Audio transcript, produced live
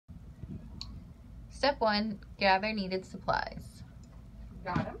Step 1, gather needed supplies.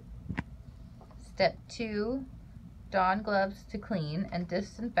 Got him. Step 2, don gloves to clean and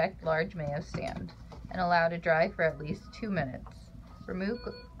disinfect large mayo stand and allow to dry for at least 2 minutes. Remove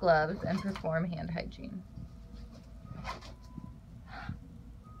gloves and perform hand hygiene.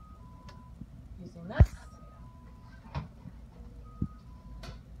 Using this.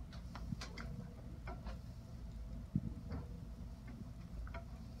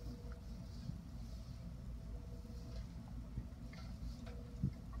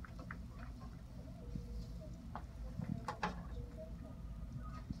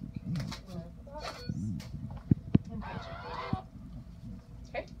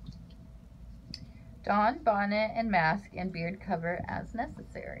 Okay. Don bonnet and mask and beard cover as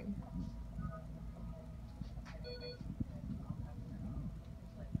necessary.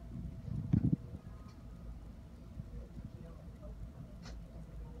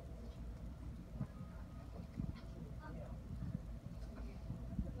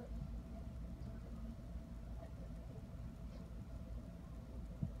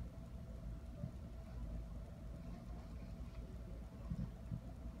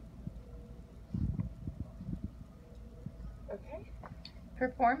 Okay.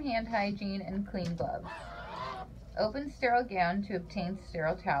 Perform hand hygiene and clean gloves. Open sterile gown to obtain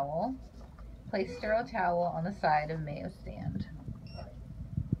sterile towel. Place sterile towel on the side of mayo stand.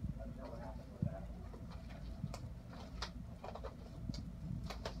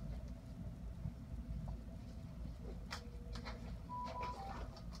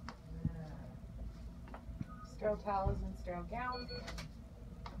 Sterile towels and sterile gown.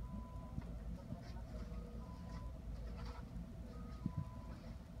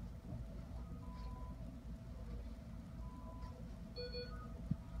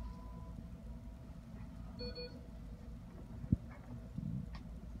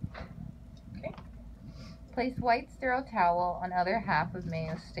 Okay. Place white sterile towel on other half of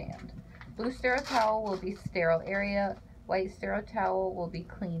mayo stand. Blue sterile towel will be sterile area. White sterile towel will be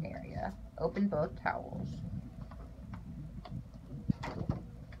clean area. Open both towels.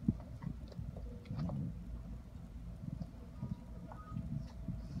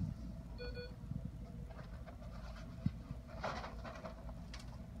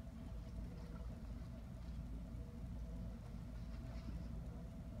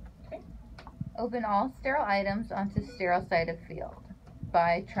 Okay. Open all sterile items onto sterile side of field.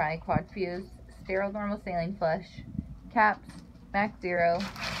 Buy tri-quad fuse, sterile normal saline flush, caps, Max Zero,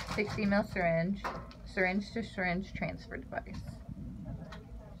 60 ml syringe, syringe to syringe transfer device.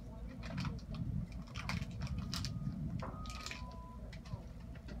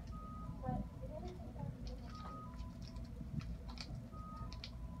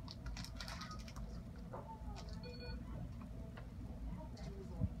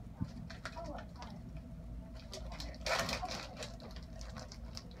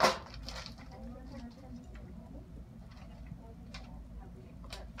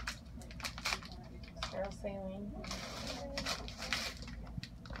 Sterile saline.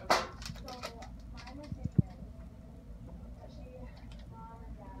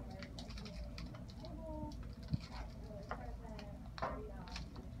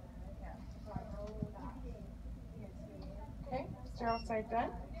 Okay. Sterile side done.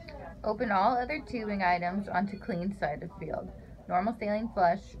 Open all other tubing items onto clean side of field. Normal saline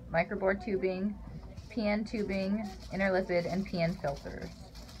flush, microbore tubing, PN tubing, interlipid, and PN filters.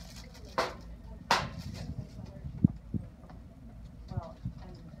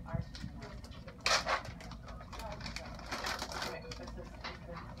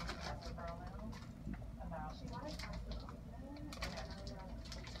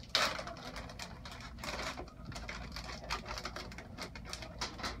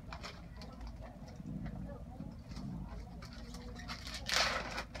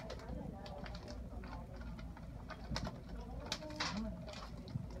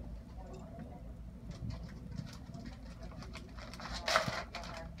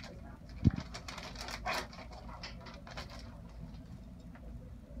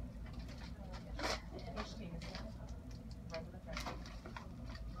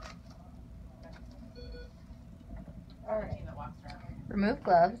 Alright. Remove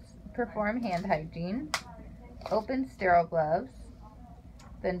gloves, perform hand hygiene, open sterile gloves,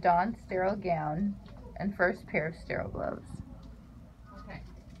 then don sterile gown and first pair of sterile gloves. Okay.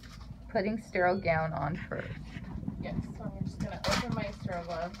 Putting sterile gown on first. Yes, so I'm just going to open my sterile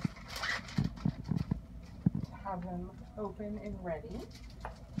gloves. Have them open and ready.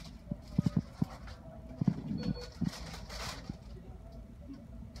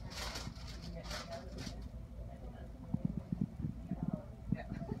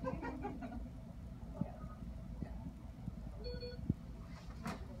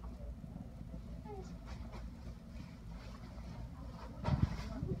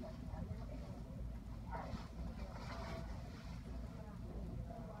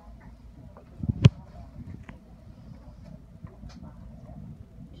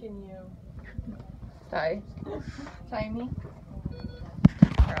 Tie. Tie me.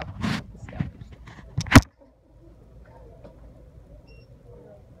 Here, I'll put this down.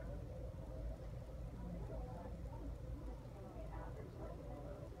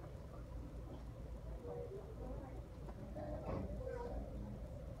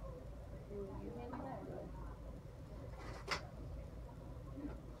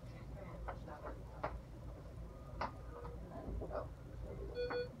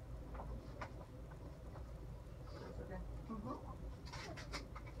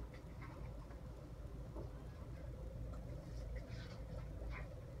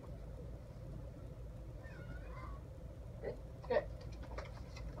 Good.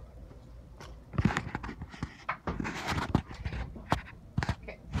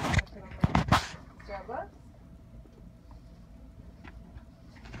 Okay. Starbucks.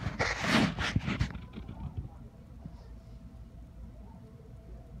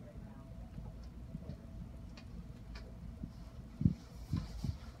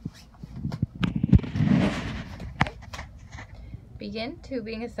 Begin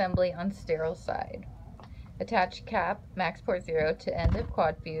tubing assembly on sterile side. Attach cap, max port 0 to end of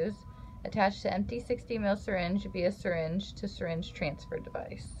quad fuse. Attach to empty 60 ml syringe via syringe to syringe transfer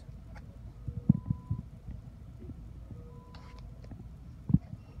device.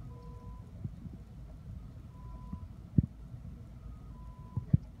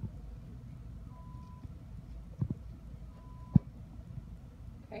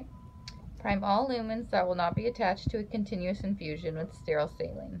 Okay. Prime all lumens that will not be attached to a continuous infusion with sterile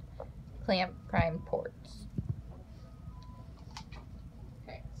saline. Clamp prime ports.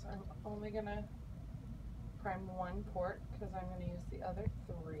 Okay, so I'm only gonna prime one port because I'm gonna use the other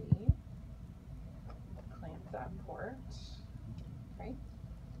 3. Clamp that port. Okay.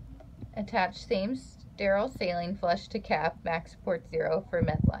 Attach same sterile saline flush to cap, max port 0 for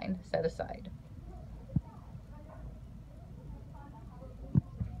Medline. Set aside.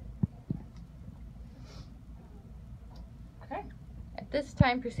 Okay. At this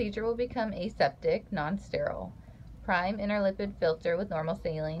time, procedure will become aseptic, non-sterile. Prime interlipid filter with normal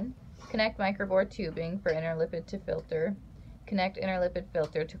saline. Connect microbore tubing for interlipid to filter. Connect interlipid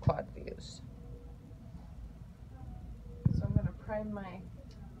filter to quad fuse. So I'm gonna prime my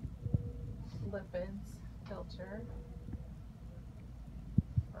lipids filter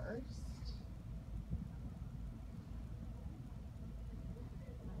first.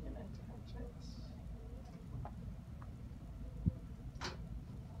 I'm gonna attach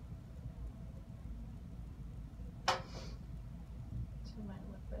it to my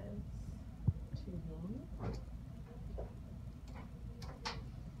lipids tubing.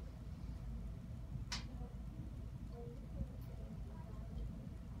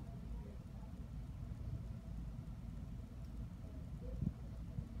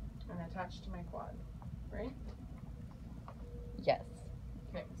 And attach to my quad, right? Yes.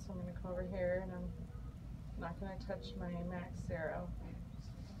 Okay, so I'm gonna come over here and I'm not gonna touch my max 0.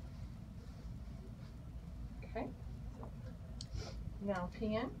 Okay. Now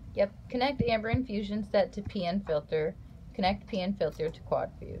PN. Yep. Connect amber infusion set to PN filter. Connect PN filter to quad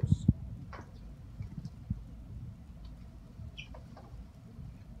fuse.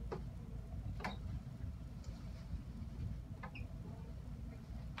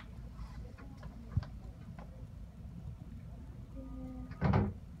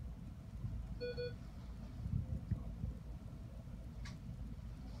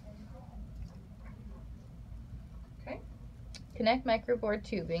 Okay. Connect microbore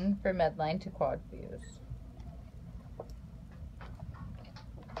tubing for Medline to quad fuse.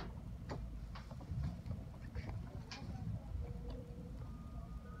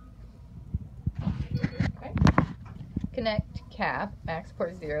 Okay. Connect cap, max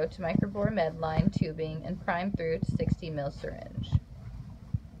port 0 to microbore Medline tubing and prime through to 60 ml syringe.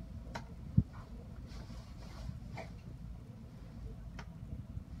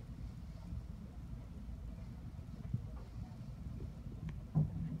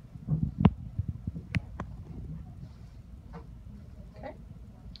 Okay.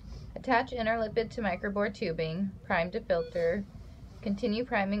 Attach interlipid to microbore tubing, prime to filter. Continue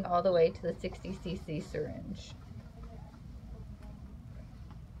priming all the way to the 60 cc syringe.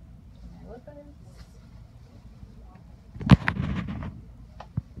 My lipids.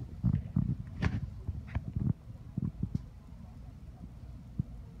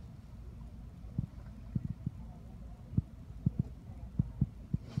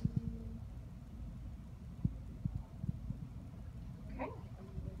 Okay.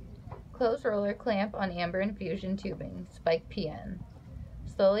 Close roller clamp on amber infusion tubing, spike PN.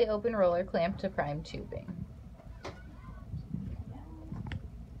 Slowly open roller clamp to prime tubing.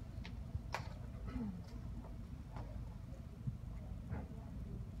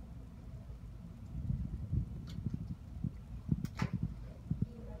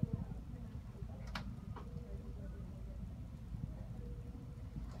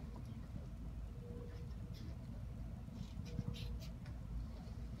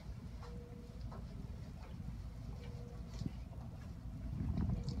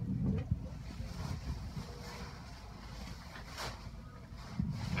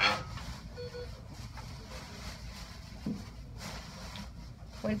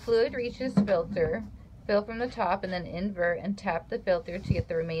 When fluid reaches filter, fill from the top and then invert and tap the filter to get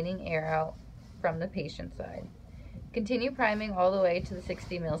the remaining air out from the patient side. Continue priming all the way to the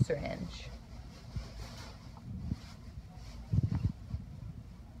 60 ml syringe.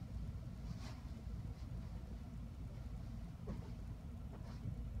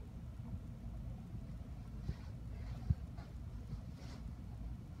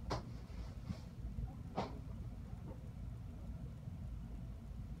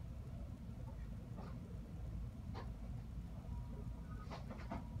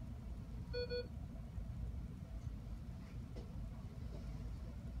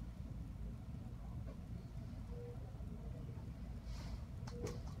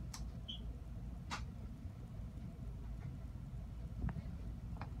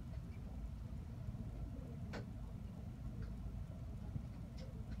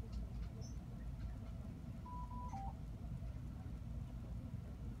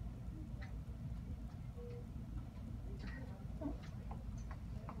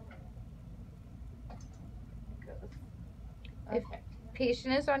 If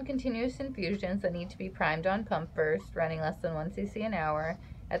patient is on continuous infusions that need to be primed on pump first, running less than 1 cc an hour,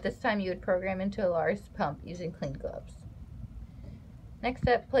 at this time you would program into a large pump using clean gloves. Next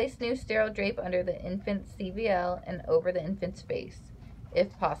up, place new sterile drape under the infant's CVL and over the infant's face,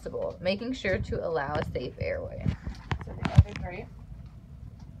 if possible, making sure to allow a safe airway. So the other drape.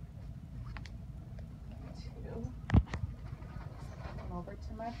 Come over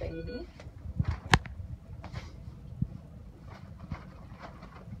to my baby.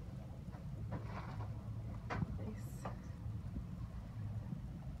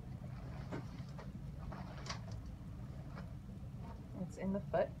 It's in the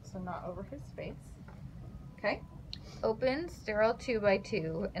foot, so not over his face. Okay. Open sterile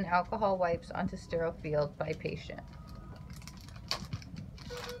 2x2 and alcohol wipes onto sterile field by patient.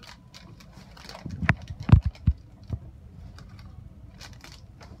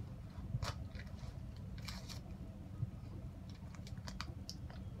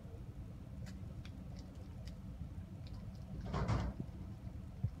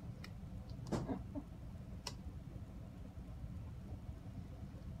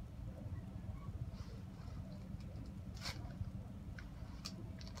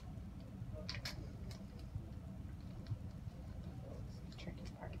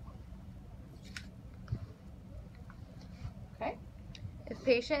 Okay. If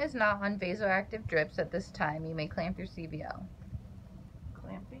patient is not on vasoactive drips at this time, you may clamp your CVL.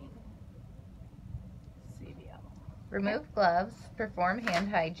 Clamping. CVL. Remove gloves, perform hand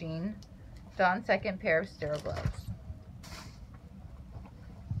hygiene, don second pair of sterile gloves.